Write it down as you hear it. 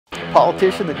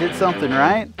politician that did something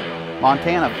right?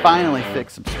 Montana finally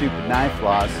fixed some stupid knife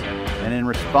laws, and in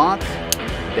response,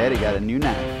 Daddy got a new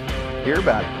knife. Hear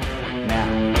about it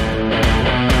now.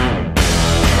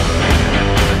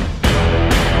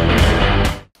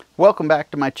 Welcome back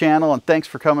to my channel, and thanks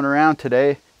for coming around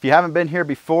today. If you haven't been here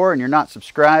before and you're not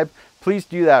subscribed, please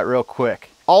do that real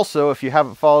quick. Also, if you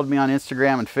haven't followed me on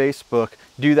Instagram and Facebook,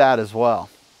 do that as well.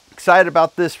 Excited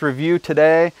about this review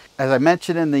today. As I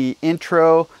mentioned in the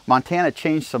intro, Montana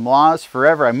changed some laws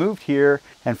forever. I moved here,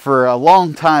 and for a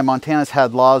long time, Montana's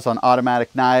had laws on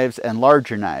automatic knives and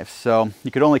larger knives. So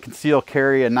you could only conceal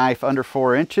carry a knife under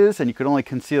 4 inches, and you could only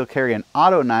conceal carry an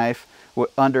auto knife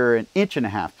under 1.5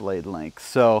 inch blade length.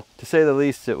 So to say the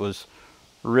least, it was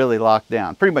really locked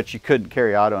down. Pretty much you couldn't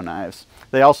carry auto knives.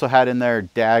 They also had in there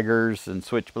daggers and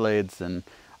switchblades and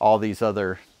all these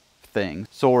other things,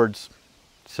 swords.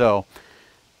 So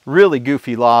really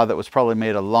goofy law that was probably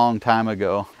made a long time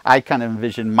ago. I kind of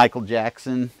envisioned Michael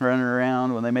Jackson running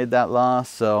around when they made that law.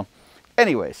 So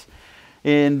anyways,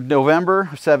 in November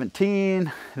of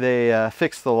 17, they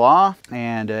fixed the law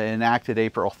and enacted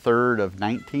April 3rd of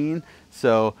 19.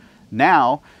 So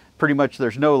now pretty much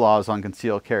there's no laws on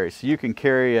concealed carry. So you can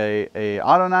carry a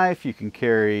auto knife, you can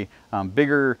carry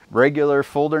bigger regular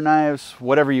folder knives,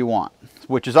 whatever you want,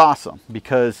 which is awesome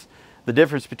because the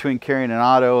difference between carrying an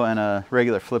auto and a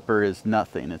regular flipper is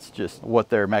nothing. It's just what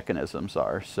their mechanisms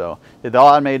are. So the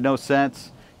law made no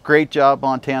sense. Great job,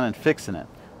 Montana, in fixing it.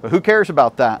 But who cares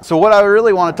about that? So what I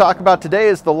really want to talk about today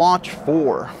is the Launch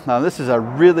 4. Now this is a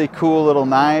really cool little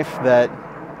knife that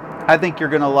I think you're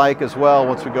going to like as well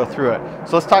once we go through it.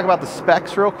 So let's talk about the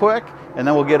specs real quick, and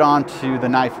then we'll get on to the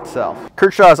knife itself.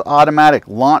 Kershaw's automatic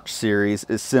Launch series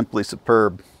is simply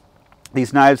superb.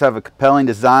 These knives have a compelling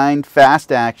design,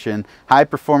 fast action, high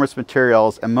performance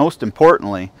materials, and most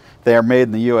importantly, they are made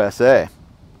in the USA.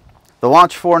 The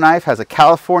Launch 4 knife has a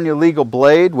California legal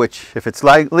blade, which if it's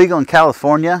legal in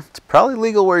California, it's probably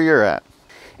legal where you're at,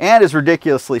 and is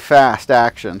ridiculously fast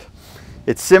actioned.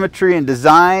 Its symmetry and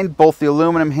design, both the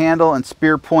aluminum handle and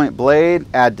spear point blade,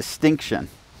 add distinction.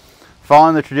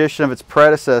 Following the tradition of its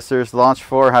predecessors, the Launch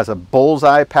 4 has a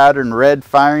bullseye pattern red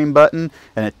firing button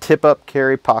and a tip-up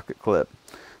carry pocket clip.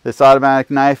 This automatic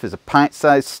knife is a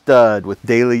pint-sized stud with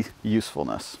daily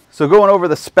usefulness. So going over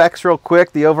the specs real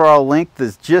quick, the overall length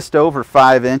is just over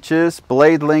 5 inches.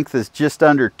 Blade length is just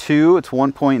under 2, it's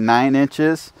 1.9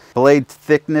 inches. Blade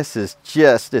thickness is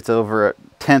it's over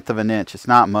 1/10 of an inch, it's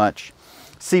not much.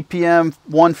 CPM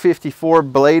 154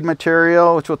 blade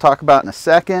material, which we'll talk about in a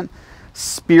second.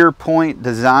 Spear point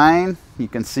design, you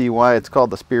can see why it's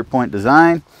called the spear point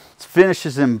design. It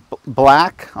finishes in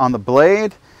black on the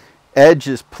blade, edge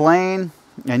is plain,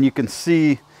 and you can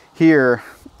see here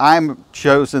I'm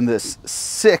chosen this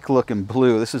sick looking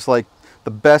blue. This is like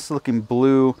the best looking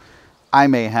blue I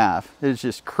may have. It's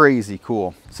just crazy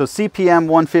cool. So CPM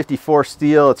 154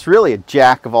 steel, it's really a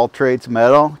jack of all trades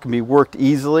metal. It can be worked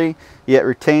easily, yet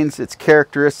retains its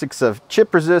characteristics of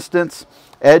chip resistance,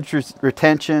 edge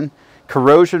retention,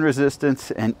 corrosion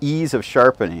resistance, and ease of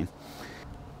sharpening.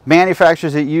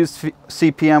 Manufacturers that use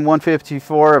CPM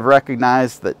 154 have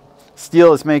recognized that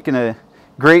steel is making a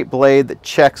great blade that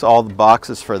checks all the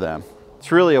boxes for them.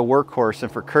 It's really a workhorse,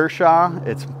 and for Kershaw,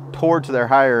 it's towards their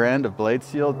higher end of blade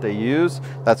steel that they use.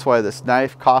 That's why this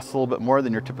knife costs a little bit more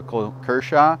than your typical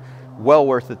Kershaw. Well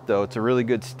worth it though. It's a really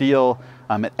good steel,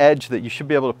 an edge that you should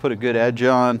be able to put a good edge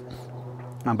on.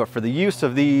 But for the use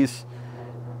of these,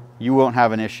 you won't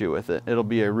have an issue with it. It'll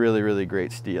be a really, really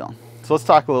great steel. So let's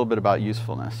talk a little bit about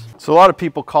usefulness. So a lot of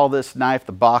people call this knife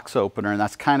the box opener, and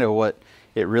that's kind of what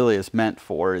it really is meant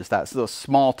for, is that those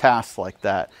small tasks like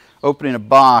that. Opening a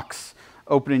box,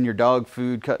 opening your dog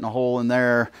food, cutting a hole in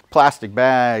there, plastic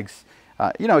bags.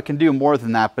 You know, it can do more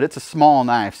than that, but it's a small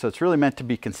knife, so it's really meant to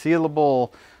be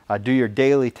concealable, do your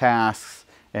daily tasks,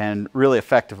 and really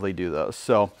effectively do those.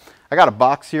 So I got a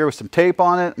box here with some tape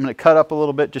on it. I'm going to cut up a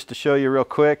little bit just to show you real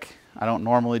quick. I don't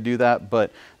normally do that,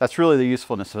 but that's really the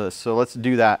usefulness of this. So let's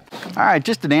do that. All right,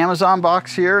 just an Amazon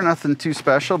box here, nothing too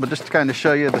special, but just to kind of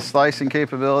show you the slicing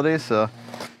capabilities. So a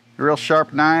real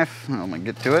sharp knife. I'm going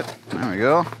to get to it. There we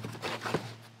go.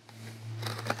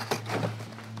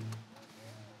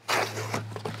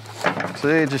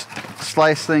 See, just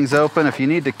slice things open. If you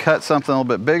need to cut something a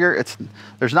little bit bigger,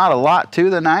 there's not a lot to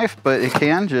the knife, but it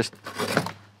can just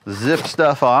zip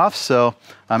stuff off. So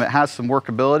it has some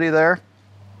workability there.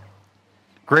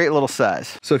 Great little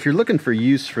size. So if you're looking for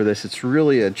use for this, it's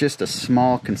really just a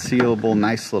small, concealable,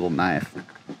 nice little knife.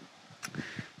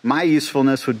 My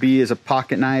usefulness would be as a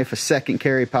pocket knife, a second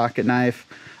carry pocket knife.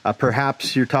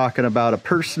 Perhaps you're talking about a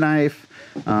purse knife,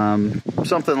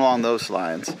 something along those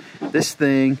lines. This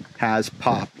thing has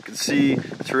pop. You can see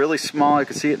it's really small. I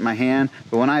can see it in my hand,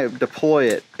 but when I deploy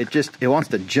it, it wants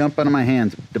to jump out of my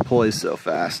hands. It deploys so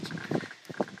fast.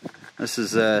 This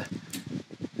is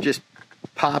just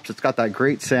pops. It's got that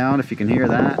great sound, if you can hear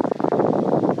that.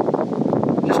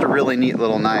 Just a really neat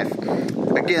little knife.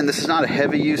 Again, this is not a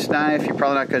heavy use knife. You're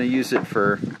probably not going to use it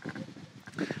for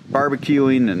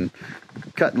barbecuing and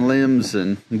cutting limbs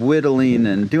and whittling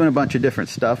and doing a bunch of different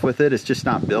stuff with it. It's just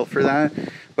not built for that.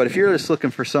 But if you're just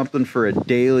looking for something for a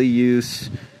daily use,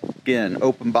 again,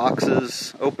 open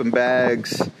boxes, open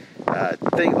bags,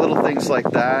 little things like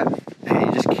that, hey,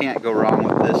 you just can't go wrong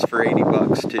with this for 80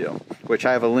 bucks too. Which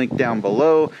I have a link down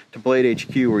below to Blade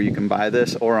HQ where you can buy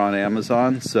this, or on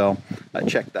Amazon, so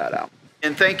check that out.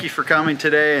 And thank you for coming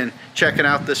today and checking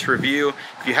out this review.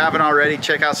 If you haven't already,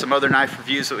 check out some other knife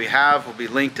reviews that we have. Will be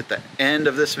linked at the end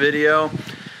of this video.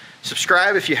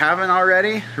 Subscribe if you haven't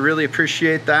already. I really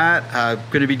appreciate that. I'm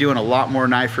going to be doing a lot more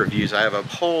knife reviews. I have a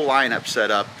whole lineup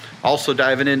set up. Also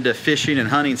diving into fishing and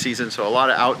hunting season, so a lot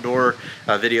of outdoor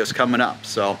videos coming up.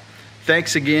 So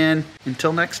thanks again.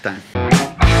 Until next time.